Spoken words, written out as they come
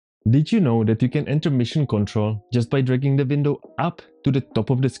Did you know that you can enter mission control just by dragging the window up to the top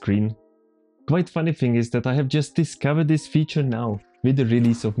of the screen? Quite funny thing is that I have just discovered this feature now with the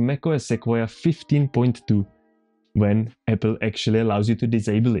release of macOS Sequoia 15.2, when Apple actually allows you to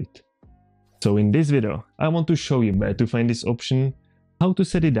disable it. So in this video, I want to show you where to find this option, how to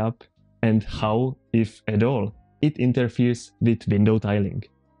set it up, and how, if at all, it interferes with window tiling.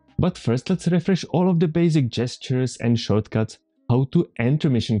 But first, let's refresh all of the basic gestures and shortcuts how to enter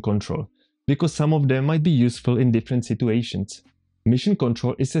mission control, because some of them might be useful in different situations. Mission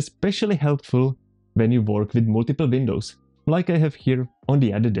control is especially helpful when you work with multiple windows, like I have here on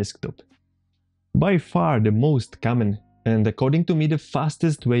the other desktop. By far the most common, and according to me the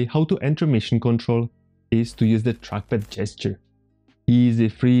fastest way how to enter mission control, is to use the trackpad gesture. Easy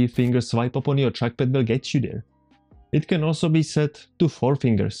 3-finger swipe up on your trackpad will get you there. It can also be set to 4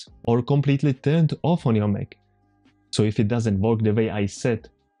 fingers or completely turned off on your Mac. So if it doesn't work the way I said,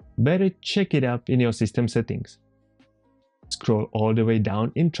 better check it up in your system settings. Scroll all the way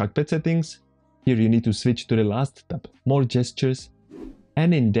down in trackpad settings. Here you need to switch to the last tab, more gestures,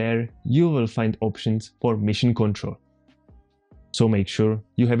 and in there you will find options for mission control. So make sure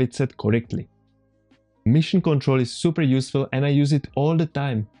you have it set correctly. Mission control is super useful and I use it all the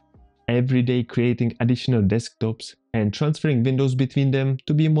time, every day, creating additional desktops and transferring windows between them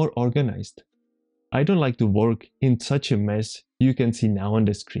to be more organized. I don't like to work in such a mess you can see now on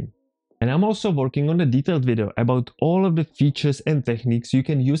the screen. And I'm also working on a detailed video about all of the features and techniques you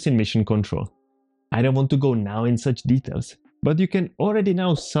can use in mission control. I don't want to go now in such details, but you can already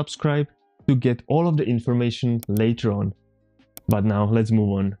now subscribe to get all of the information later on. But now let's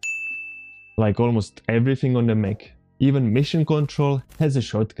move on. Like almost everything on the Mac, even mission control has a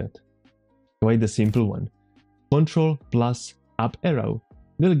shortcut. Quite a simple one. Ctrl plus up arrow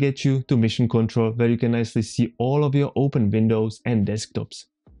will get you to mission control, where you can nicely see all of your open windows and desktops.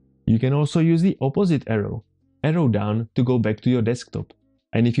 You can also use the opposite arrow down, to go back to your desktop.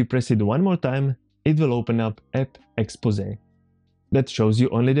 And if you press it one more time, it will open up App Expose. That shows you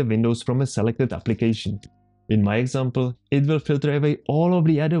only the windows from a selected application. In my example, it will filter away all of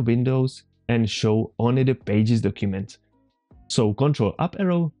the other windows and show only the Pages document. So Ctrl up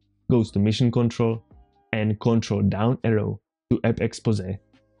arrow goes to mission control and Ctrl down arrow to App Expose.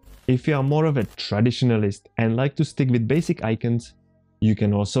 If you are more of a traditionalist and like to stick with basic icons, you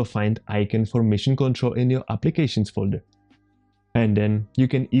can also find icon for mission control in your applications folder. And then you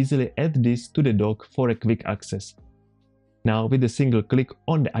can easily add this to the dock for a quick access. Now with a single click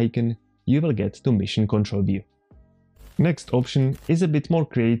on the icon, you will get to mission control view. Next option is a bit more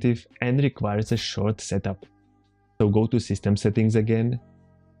creative and requires a short setup. So go to system settings again,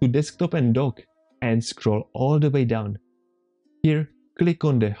 to desktop and dock, and scroll all the way down. Here, click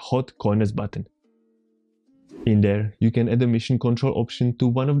on the hot corners button. In there, you can add a mission control option to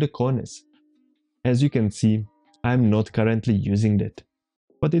one of the corners. As you can see, I'm not currently using that,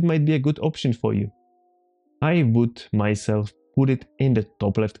 but it might be a good option for you. I would myself put it in the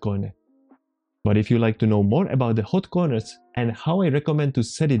top left corner. But if you like to know more about the hot corners and how I recommend to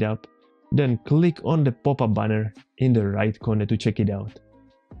set it up, then click on the pop-up banner in the right corner to check it out.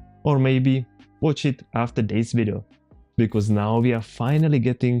 Or maybe watch it after this video, because now we are finally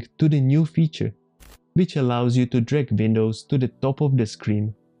getting to the new feature, which allows you to drag windows to the top of the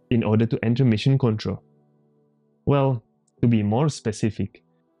screen in order to enter mission control. Well, to be more specific,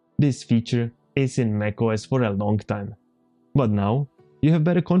 this feature is in macOS for a long time, but now you have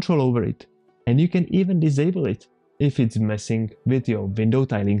better control over it, and you can even disable it if it's messing with your window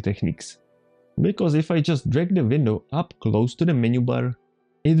tiling techniques. Because if I just drag the window up close to the menu bar,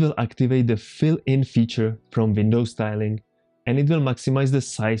 it will activate the fill-in feature from Windows tiling, and it will maximize the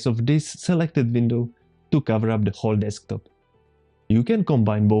size of this selected window to cover up the whole desktop. You can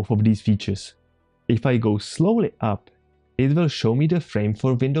combine both of these features. If I go slowly up, it will show me the frame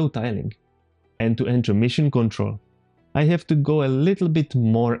for window tiling. And to enter mission control, I have to go a little bit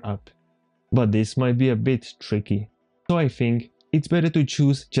more up. But this might be a bit tricky, so I think it's better to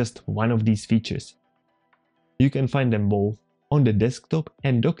choose just one of these features. You can find them both on the desktop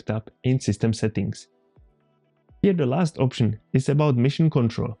and dock tab in system settings. Here the last option is about mission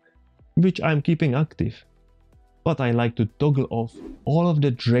control, which I'm keeping active. But I like to toggle off all of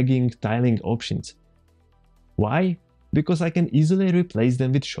the dragging tiling options. Why? Because I can easily replace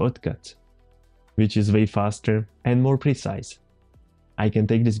them with shortcuts, which is way faster and more precise. I can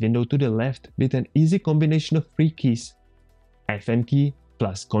take this window to the left with an easy combination of 3 keys, FN key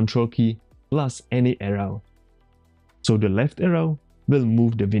plus Control key plus any arrow. So the left arrow will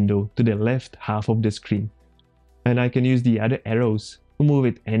move the window to the left half of the screen, and I can use the other arrows to move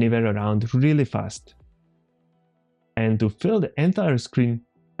it anywhere around really fast. And to fill the entire screen,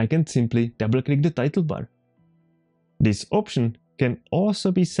 I can simply double-click the title bar. This option can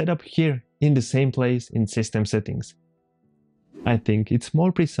also be set up here in the same place in System Settings. I think it's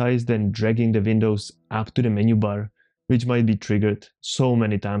more precise than dragging the windows up to the menu bar, which might be triggered so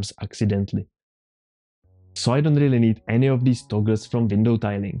many times accidentally. So I don't really need any of these toggles from window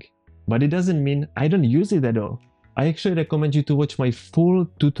tiling. But it doesn't mean I don't use it at all. I actually recommend you to watch my full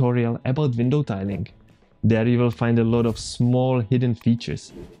tutorial about window tiling. There you will find a lot of small hidden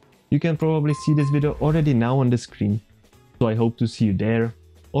features. You can probably see this video already now on the screen. So I hope to see you there,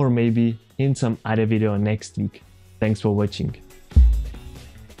 or maybe in some other video next week. Thanks for watching.